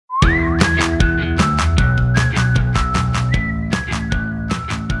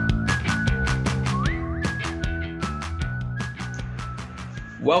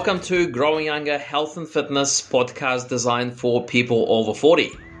Welcome to Growing Younger Health and Fitness podcast designed for people over 40.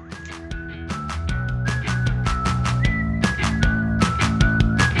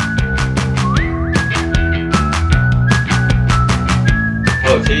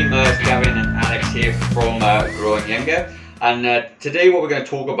 Hello team, it's Gavin and Alex here from Growing Younger, and today what we're going to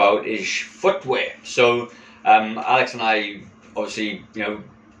talk about is footwear. So Alex and I, obviously,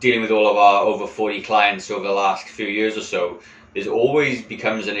 dealing with all of our over 40 clients over the last few years or so, there's always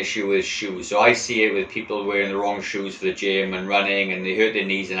becomes an issue with shoes. So I see it with people wearing the wrong shoes for the gym and running, and they hurt their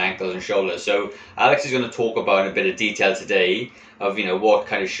knees and ankles and shoulders. So Alex is going to talk about in a bit of detail today of what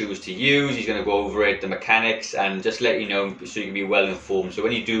kind of shoes to use. He's going to go over it, the mechanics, and just let you know so you can be well informed. So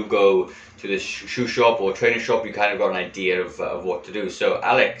when you do go to the shoe shop or training shop, you kind of got an idea of what to do. So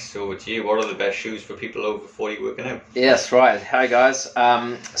Alex, over to you. What are the best shoes for people over 40 working out? Yes, right. Hi guys.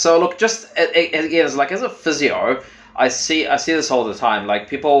 So look, just again, it's like as a physio, I see this all the time. Like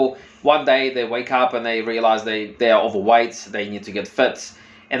people, one day they wake up and they realize they are overweight, they need to get fit,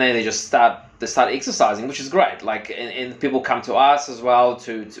 and then they start exercising, which is great. Like, and people come to us as well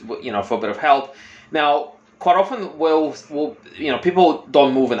to for a bit of help. Now, quite often we'll people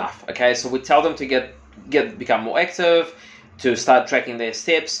don't move enough. Okay, so we tell them to become more active, to start tracking their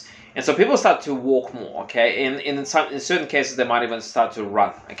steps, and so people start to walk more. Okay, and in certain cases they might even start to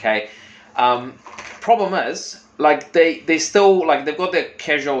run. Okay, problem is, like they still, like, they've got their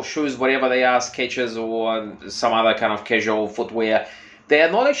casual shoes, whatever they are, Skechers or some other kind of casual footwear. They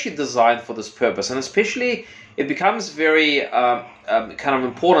are not actually designed for this purpose, and especially it becomes very kind of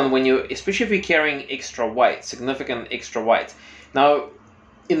important when especially if you're carrying extra weight, significant extra weight. Now,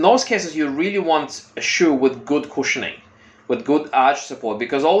 in those cases, you really want a shoe with good cushioning, with good arch support,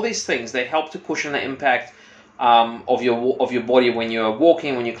 because all these things, they help to cushion the impact of your body when you're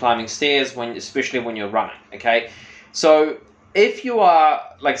walking, when you're climbing stairs, especially when you're running. Okay, so if you are,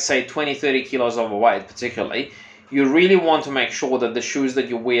 like, say 20-30 kilos overweight particularly, you really want to make sure that the shoes that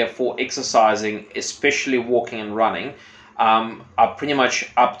you wear for exercising, especially walking and running, are pretty much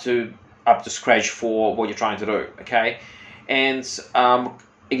up to scratch for what you're trying to do. Okay, and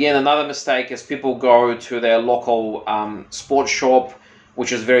again, another mistake is people go to their local sports shop,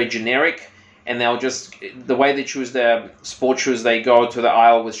 which is very generic, and they'll just, the way they choose their sports shoes, they go to the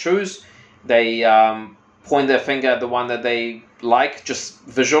aisle with shoes, they point their finger at the one that they like just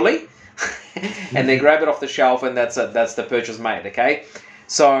visually, and they grab it off the shelf, and that's it. That's the purchase made. Okay,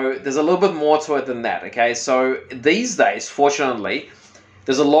 so there's a little bit more to it than that. Okay, so these days, fortunately,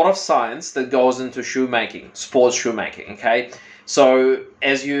 there's a lot of science that goes into shoemaking, sports shoemaking. Okay, so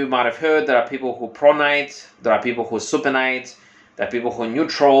as you might have heard, there are people who pronate, there are people who supinate, there are people who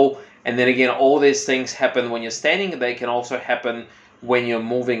neutral, and then again, all these things happen when you're standing. They can also happen when you're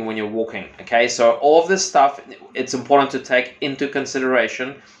moving, when you're walking. Okay, so all of this stuff, it's important to take into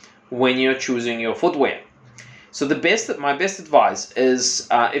consideration when you're choosing your footwear. So my best advice is,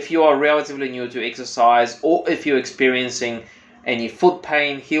 if you are relatively new to exercise, or if you're experiencing any foot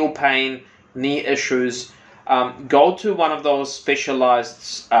pain, heel pain, knee issues, go to one of those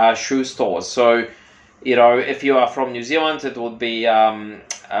specialized shoe stores. So, if you are from New Zealand, it would be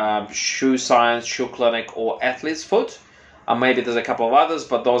Shoe Science, Shoe Clinic, or Athlete's Foot. Maybe there's a couple of others,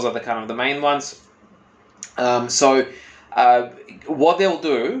 but those are the kind of the main ones. What they'll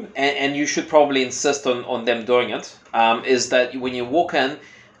do, and you should probably insist on them doing it, is that when you walk in,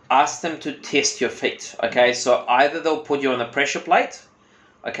 ask them to test your feet. Okay, so either they'll put you on a pressure plate,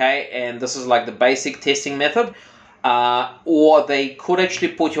 okay, and this is like the basic testing method, or they could actually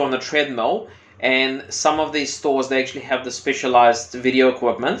put you on a treadmill. And some of these stores, they actually have the specialized video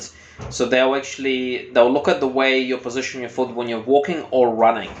equipment, so they'll look at the way you position your foot when you're walking or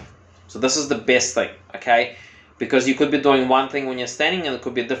running. So this is the best thing, okay? Because you could be doing one thing when you're standing, and it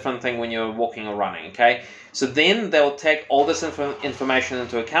could be a different thing when you're walking or running, okay? So then they'll take all this information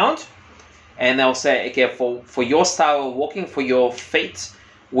into account, and they'll say, okay, for your style of walking, for your feet,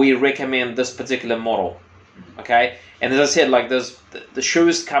 we recommend this particular model, okay? And as I said, like, the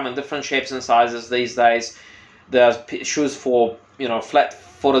shoes come in different shapes and sizes these days. There's shoes for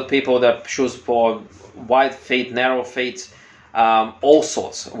flat-footed people. There are shoes for wide feet, narrow feet, all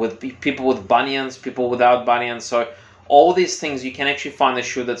sorts. With people with bunions, people without bunions. So all these things, you can actually find a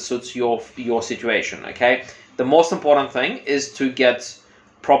shoe that suits your situation. Okay. The most important thing is to get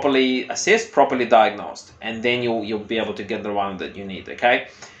properly assessed, properly diagnosed, and then you'll be able to get the one that you need. Okay.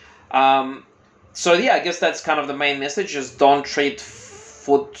 So yeah, I guess that's kind of the main message, is don't treat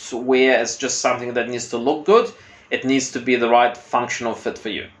footwear as just something that needs to look good. It needs to be the right functional fit for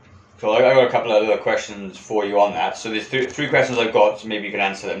you. Cool. I got a couple of other questions for you on that. So there's three questions I've got, so maybe you can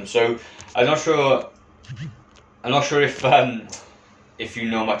answer them. So I'm not sure if if you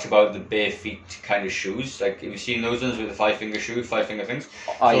know much about the bare feet kind of shoes. Like, have you seen those ones with the 5-finger shoe, 5-finger things?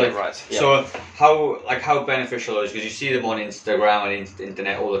 Oh, so, yeah, like, right. Yeah. So how beneficial are those? Because you see them on Instagram and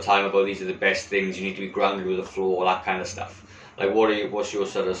internet all the time about these are the best things. You need to be grounded with the floor, all that kind of stuff. Like, what's your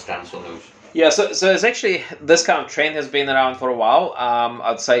sort of stance on those? Yeah, so it's actually, this kind of trend has been around for a while.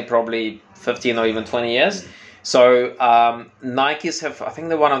 I'd say probably 15 or even 20 years. So Nikes have, I think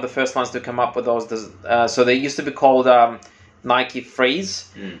they're one of the first ones to come up with those. So they used to be called Nike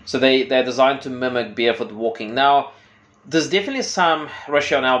Freeze. So they're designed to mimic barefoot walking. Now, there's definitely some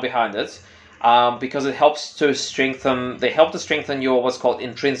rationale behind it, because it helps to strengthen, your what's called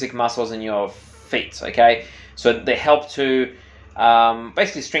intrinsic muscles in your feet, okay? So they help to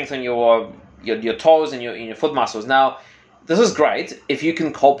basically strengthen your toes and your foot muscles. Now, this is great if you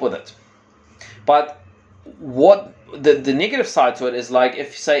can cope with it. But what the negative side to it is, like,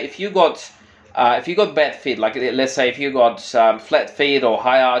 if you got bad feet, like let's say if you got flat feet or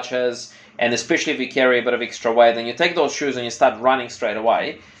high arches, and especially if you carry a bit of extra weight, then you take those shoes and you start running straight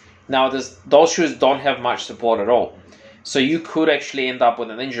away. Now, those shoes don't have much support at all, so you could actually end up with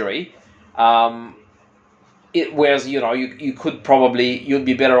an injury. Whereas you could probably, you'd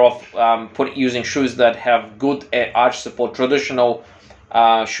be better off using shoes that have good arch support, traditional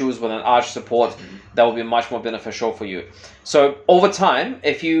shoes with an arch support. That will be much more beneficial for you. So over time,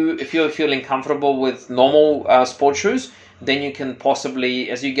 if you're feeling comfortable with normal sport shoes, then you can possibly,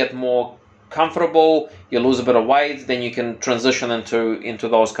 as you get more comfortable, you lose a bit of weight, then you can transition into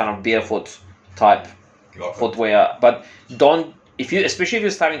those kind of barefoot type footwear. But especially if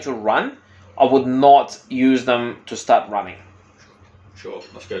you're starting to run, I would not use them to start running. Sure,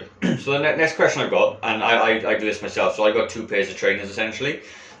 that's good. So the next question I've got, and I do this myself, so I got 2 pairs of trainers essentially.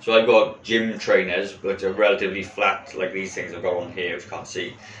 So I've got gym trainers, which are relatively flat, like these things I've got on here, which you can't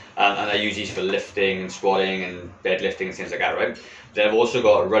see. And I use these for lifting and squatting and deadlifting and things like that, right? Then I've also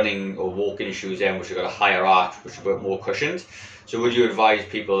got running or walking shoes then, which have got a higher arch, which are a bit more cushioned. So would you advise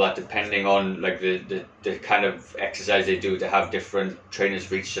people that, depending on like the kind of exercise they do, to have different trainers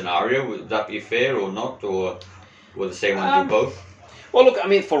for each scenario? Would that be fair or not? Or will the same one do both? Well, look, I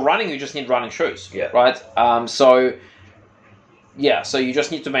mean, for running, you just need running shoes, right? So you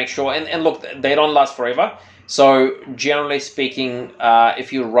just need to make sure, and look, they don't last forever. So generally speaking,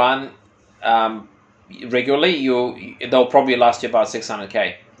 if you run regularly, they'll probably last you about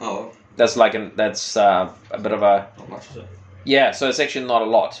 600k. Oh, that's a bit of a. Not much, is it? Yeah, so it's actually not a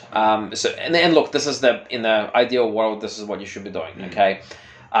lot. And look, this is in the ideal world, this is what you should be doing. Okay.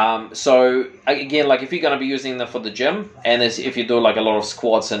 So again, like if you're going to be using them for the gym, and if you do like a lot of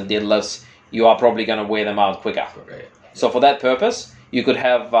squats and deadlifts, you are probably going to wear them out quicker. Okay. So for that purpose, you could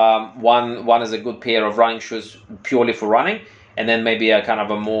have one as a good pair of running shoes purely for running, and then maybe a kind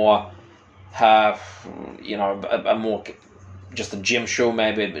of a more, a more just a gym shoe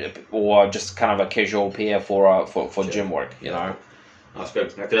maybe, or just kind of a casual pair for gym work. That's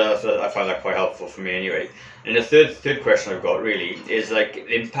good. I find that quite helpful for me anyway. And the third question I've got really is like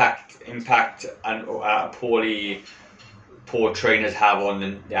impact and poor trainers have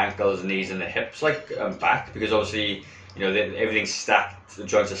on the ankles, knees, and the hips, like back, because obviously everything's stacked, the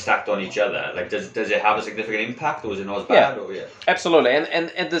joints are stacked on each other. Like does it have a significant impact, or is it not as bad? Absolutely,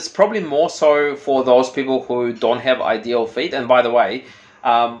 and it's probably more so for those people who don't have ideal feet. And by the way,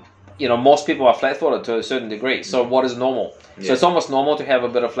 most people are flat-footed to a certain degree. So what is normal? So it's almost normal to have a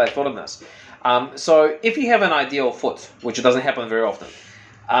bit of flat-footedness. So if you have an ideal foot, which doesn't happen very often,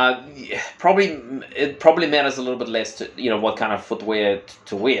 it probably matters a little bit less to what kind of footwear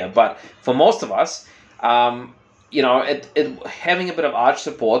to wear. But for most of us, having a bit of arch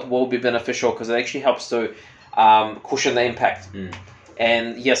support will be beneficial, because it actually helps to cushion the impact.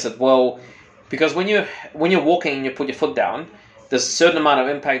 And yes, it will, because when you're walking and you put your foot down, there's a certain amount of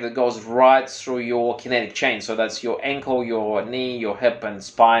impact that goes right through your kinetic chain. So that's your ankle, your knee, your hip and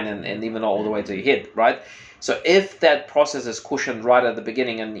spine, and even all the way to your head, right? So if that process is cushioned right at the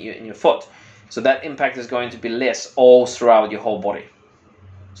beginning in your foot, so that impact is going to be less all throughout your whole body.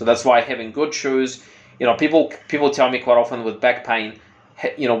 So that's why having good shoes, people tell me quite often with back pain,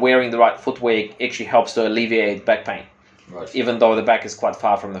 wearing the right footwear actually helps to alleviate back pain, right, even though the back is quite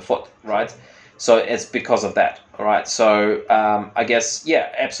far from the foot, right? So it's because of that, all right? So I guess,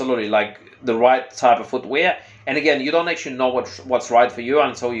 absolutely, like the right type of footwear. And again, you don't actually know what's right for you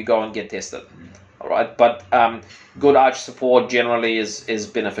until you go and get tested, all right? But good arch support generally is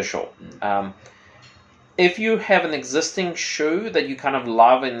beneficial. If you have an existing shoe that you kind of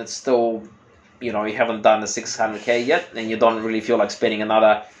love and it's still, you haven't done the 600k yet, and you don't really feel like spending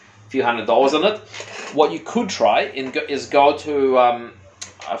another few $100s on it, what you could try is go to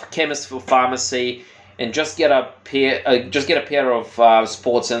a chemist or pharmacy and just get a pair of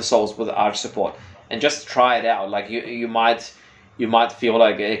sports insoles with arch support, and just try it out. Like you might feel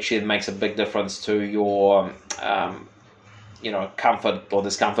like actually it makes a big difference to your comfort or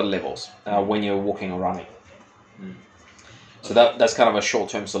discomfort levels when you're walking or running. So that's kind of a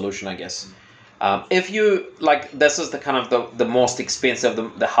short-term solution, I guess. If you like, this is the kind of the most expensive,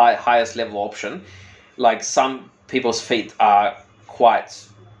 the highest level option. Like some people's feet are quite,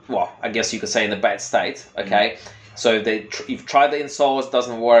 well, I guess you could say in a bad state. Okay, so you've tried the insoles,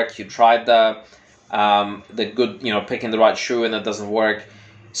 doesn't work. You tried the good, picking the right shoe, and it doesn't work.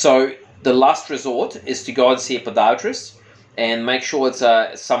 So the last resort is to go and see a podiatrist, and make sure it's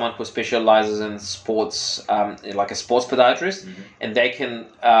someone who specializes in sports, like a sports podiatrist, and they can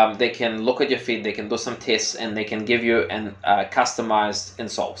look at your feet, they can do some tests, and they can give you customized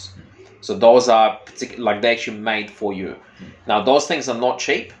insoles. So those are like they're actually made for you. Now those things are not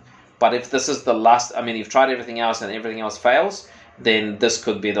cheap, but if this is the last, you've tried everything else and everything else fails, then this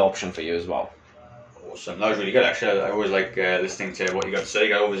could be the option for you as well. Awesome, that was really good. Actually, I always like listening to what you got to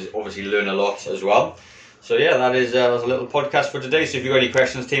say. I always obviously learn a lot as well. So yeah, that is a little podcast for today. So if you've got any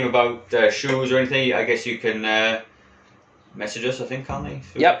questions, team, about shoes or anything, I guess you can message us, I think, can't they?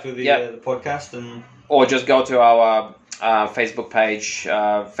 Through the podcast, or just go to our Facebook page,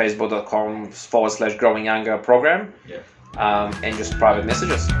 facebook.com/Growing Younger program, and just private message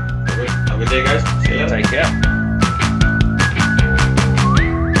us. Good. Have a good day, guys. See you later. Take care.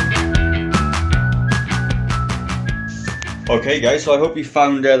 Okay, guys, so I hope you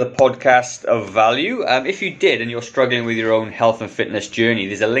found the podcast of value. If you did and you're struggling with your own health and fitness journey,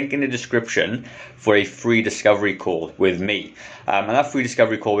 there's a link in the description for a free discovery call with me. And that free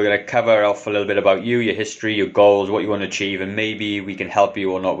discovery call, we're going to cover off a little bit about you, your history, your goals, what you want to achieve, and maybe we can help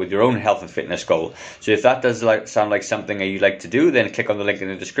you or not with your own health and fitness goal. So if that does sound like something that you'd like to do, then click on the link in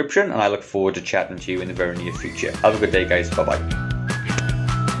the description, and I look forward to chatting to you in the very near future. Have a good day, guys. Bye-bye.